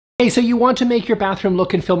Hey, so you want to make your bathroom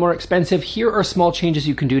look and feel more expensive? Here are small changes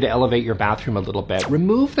you can do to elevate your bathroom a little bit.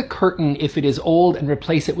 Remove the curtain if it is old and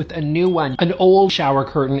replace it with a new one. An old shower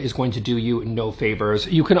curtain is going to do you no favors.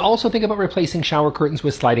 You can also think about replacing shower curtains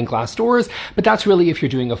with sliding glass doors, but that's really if you're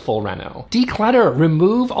doing a full reno. Declutter.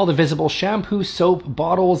 Remove all the visible shampoo, soap,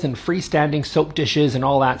 bottles, and freestanding soap dishes and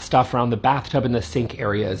all that stuff around the bathtub and the sink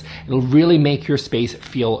areas. It'll really make your space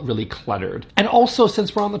feel really cluttered. And also,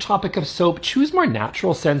 since we're on the topic of soap, choose more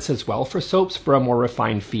natural scents as well for soaps for a more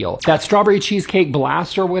refined feel. That strawberry cheesecake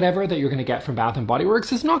blast or whatever that you're going to get from Bath & Body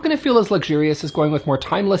Works is not going to feel as luxurious as going with more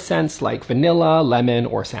timeless scents like vanilla, lemon,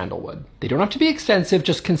 or sandalwood. They don't have to be expensive,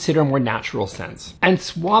 just consider more natural scents. And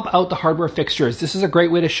swap out the hardware fixtures. This is a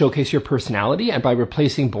great way to showcase your personality, and by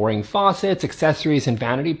replacing boring faucets, accessories, and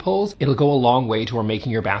vanity pulls, it'll go a long way toward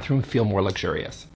making your bathroom feel more luxurious.